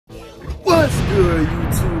good,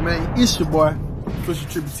 YouTube, man? It's your boy,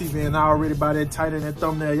 OfficialTrippyTv, and I already by that title and that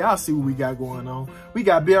thumbnail, y'all see what we got going on. We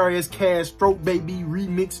got BRS Kash Baby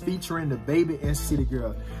remix featuring Dababy and City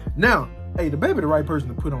Girls. Now, hey, Dababy the right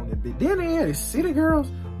person to put on that bit. Then they had the City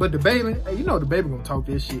Girls, but Dababy, hey, you know Dababy gonna talk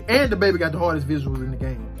that shit. And Dababy got the hardest visuals in the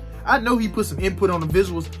game. I know he put some input on the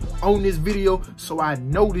visuals on this video, so I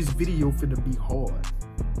know this video finna be hard.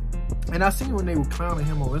 And I seen when they were clowning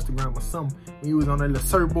him on Instagram or something, when he was on that little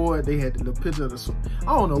surfboard, they had the little picture of the,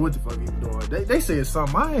 I don't know what the fuck he was doing. They said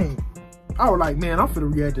something, I was like, man, I'm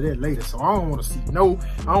finna react to that later, so I don't wanna see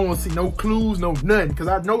no clues, no nothing, cause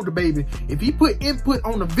I know Dababy, if he put input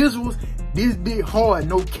on the visuals, this bit hard,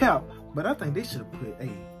 no cap. But I think they should've put,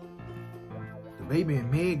 hey, Dababy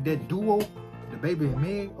and Meg, that duo, Dababy and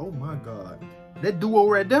Meg, oh my God. That duo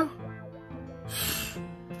right there,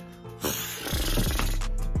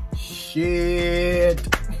 shit.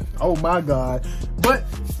 Oh my God. But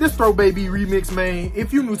this Baby remix, man,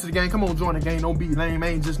 if you new to the game, come on, join the game. Don't be lame,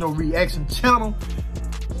 ain't just no reaction channel.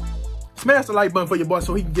 Smash the like button for your boy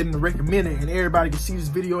so he can get in the recommended and everybody can see this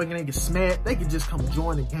video and they can smash. They can just come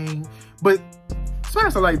join the game. But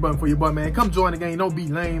smash the like button for your boy, man. Come join the game. Don't be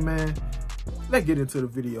lame, man. Let's get into the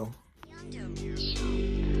video.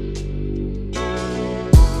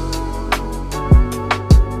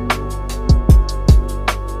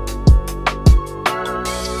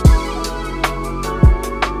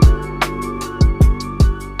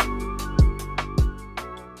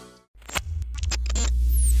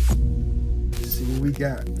 We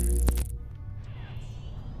got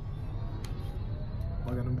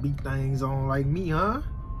I got them beat things on like me, huh?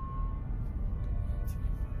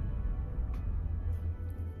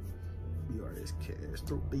 BRS Kash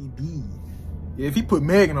Baby. Yeah, if he put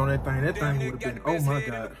Megan on that thing would have been, oh my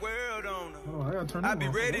God. Oh, I gotta turn that on. I be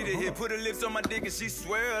ready to hit, put her lips on my dick and she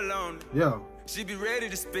swear alone. Yeah. She be ready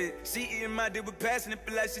to spit. She eating my dick with passion, it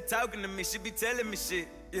feel like she talking to me. She be telling me shit.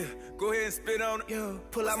 Yeah, go ahead and spit on it. Yeah,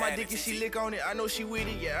 pull out my dick and she lick on it. I know she with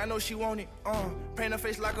it, yeah, I know she want it. Paint her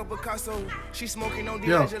face like a Picasso. She smoking on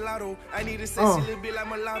gelato. I need a sexy little bit like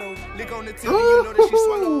mulatto. Lick on the tip and you know that she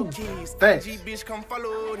swallow keys. G bitch, come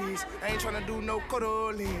follow this. I ain't tryna do no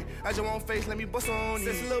cuddling. I just want face, let me bust on it.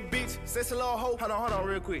 Sexy little bitch, sexy little hoe. Hold on,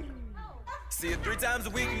 real quick. See it 3 times a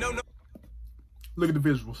week, no. Look at the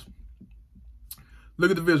visuals.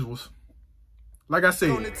 Look at the visuals. Like I said.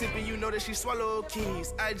 On the tip and you know that she swallow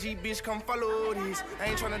keys. IG bitch, come follow this. I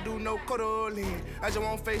ain't tryna do no cuddling. I just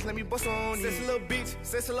want face, let me bust on it. Sexy little bitch,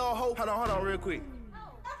 sexy little hoe. Hold on, real quick.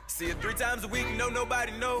 See it 3 times a week,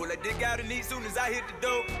 nobody know. Pull that dick out and eat soon as I hit the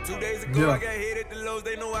dope. 2 days ago, I got hit at the Lowe's.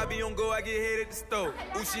 They know I be on go, I get hit at the stove.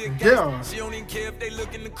 Ooh, she a gangster. She don't even care if they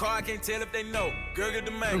look in the car. I can't tell if they know. Girl, get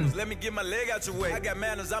the mangoes. Let me get my leg out your way. I got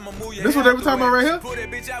manners, I'ma move your. This what they were talking about right here? Pull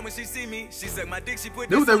that bitch out when she see me. She suck my dick, she put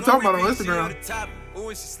this what they were talking about on Instagram. Ooh,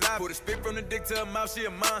 and she slide. Put a spit from the dick to her mouth, she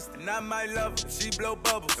a monster. And I might love her, she blow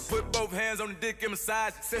bubbles. And put both hands on the dick and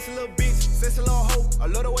massage. Sexy little bitch, sexy little hoe. I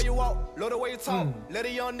love the way you walk, love the way you talk. Let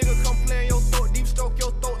a young nigga come play in your throat, deep stroke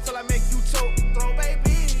your throat till I make you choke. Throw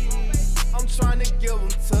babies, I'm trying to give them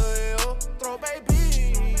to you. Throw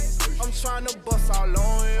babies, I'm trying to bust all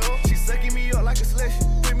on you. She sucking me up like a selection.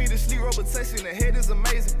 Put me to sleep, robotation, the head is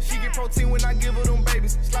amazing. She get protein when I give her them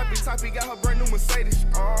babies. Sloppy toppy, got her brand new Mercedes.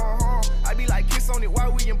 I be like kiss on it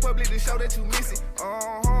while we in public to show that you miss it.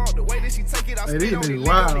 The way that she take it, I spit on it.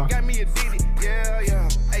 Wow. Got me addicted. Yeah.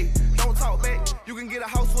 Hey, don't talk back. You can get a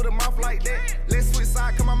house with a mouth like that. Let's switch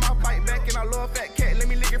side, come my mouth bite back. And I love fat cat, let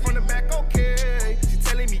me lick it from the back, okay. She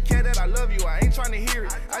telling me, cat, that I love you, I ain't trying to hear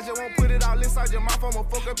it. I just won't put it all inside your mouth, I'ma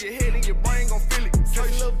fuck up your head and your brain gon' feel it.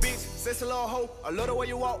 Sexy little bitch, sexy little hoe. I love the way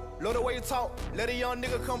you walk, love the way you talk. Let a young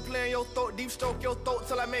nigga come play in your throat, deep stroke your throat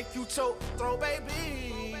till I make you choke. Throw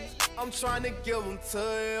babies, I'm trying to give them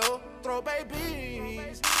to you. Throw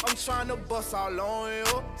babies, I'm trying to bust all on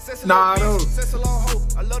you. Sexy little bitch, sexy little hoe.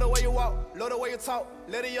 I love the way you walk, love the way you talk.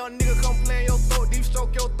 Let a young nigga come play in your throat, deep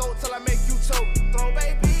stroke your throat till I make you choke. Throw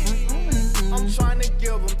babies, I'm trying to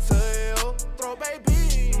give them to you. Throw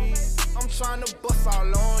babies, I'm trying to bust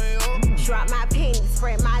all on you. Drop my penny,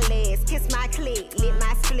 spread my legs, kiss my clit, lit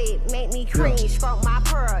my split, make me cringe, fuck my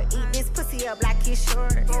pearl, eat this pussy up like it's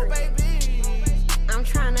short. Throw babies, I'm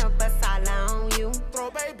trying to bust all on you.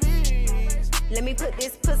 Throw babies, let me put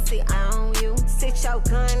this pussy on you. Sit your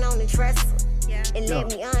gun on the dresser and let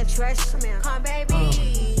me undress you. Come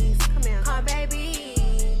babies, come baby.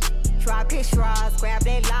 Drop his straws, grab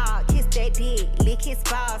that log, kiss that dick, lick his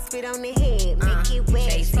balls, spit on the head, make it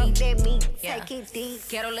wet, fuck that meat, take it deep.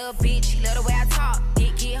 Ghetto little bitch, she love the way I talk.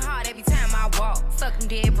 Dick get hard every time I walk. Fuck him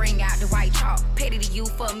dead, bring out the white chalk. Petty to you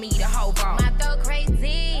for me, the whole ball. My throat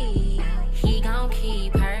crazy, he gon'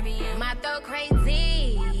 keep hurting. My throat crazy.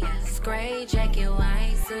 gray jacket,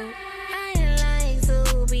 white suit. I like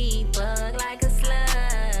to be bugged like a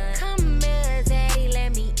slug. Come here, daddy,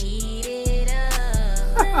 let me eat it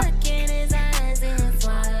up. Look in his eyes and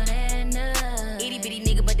swallow that nut. Itty bitty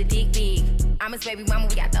nigga, but the dick big. I'm his baby mama,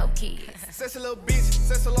 we got dope kids. Sexy little bitch,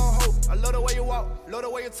 sexy little hoe. I love the way you walk, love the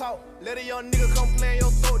way you talk. Let a young nigga come play in your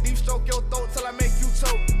throat, deep stroke your throat till I make you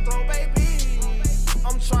choke. Throw baby,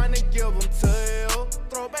 I'm trying to give them to you.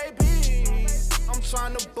 Throw baby, I'm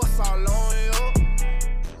trying to bust all on you.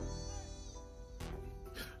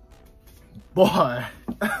 Boy,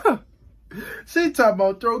 she talking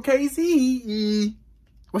about throw KC.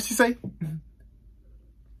 What she say?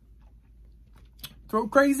 Throw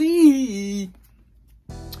crazy.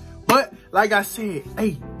 But like I said,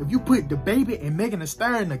 hey, if you put Dababy and Megan Thee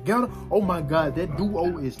Stallion together, oh my God, that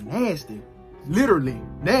duo is nasty. Literally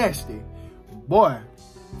nasty. Boy,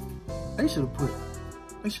 they should have put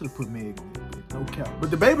Meg on that bit, no cap.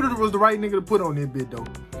 But Dababy was the right nigga to put on that bit though.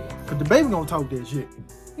 Cause Dababy gonna talk that shit.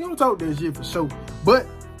 He don't talk that shit for sure. But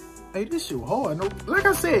hey, this shit was hard. No, like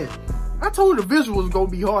I said, I told you the visuals was gonna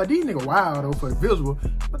be hard. These niggas wild though for the visual.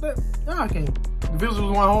 But that, y'all can't. The visuals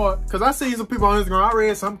weren't hard. Cause I see some people on Instagram, I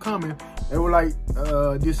read something coming. They were like,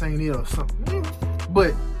 this ain't it or something.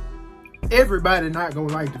 But everybody not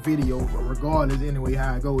gonna like the video regardless anyway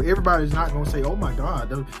how it go. Everybody's not gonna say, oh my God,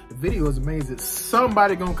 the video is amazing.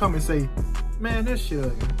 Somebody gonna come and say, man, this shit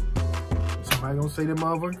ugly. Somebody gonna say that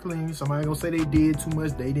motherfucker clean. Somebody gonna say they did too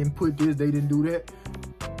much. They didn't put this, they didn't do that.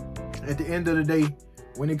 At the end of the day,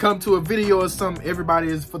 when it comes to a video or something, everybody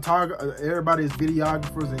is photographers, everybody is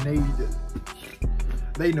videographers, and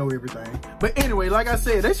they know everything. But anyway, like I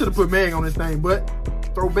said, they should have put Meg on this thing, but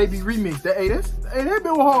Throw Baby remix. That that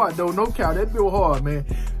bit was hard though, no cow. That bit was hard, man.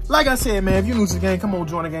 Like I said, man, if you new to the game, come on,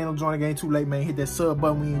 join the game. Don't join the game too late, man. Hit that sub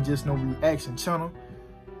button. We ain't just no reaction channel.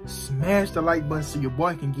 Smash the like button so your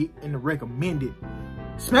boy can get in the recommended.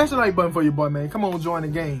 Smash the like button for your boy, man. Come on, join the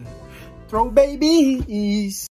game. Throw Babies.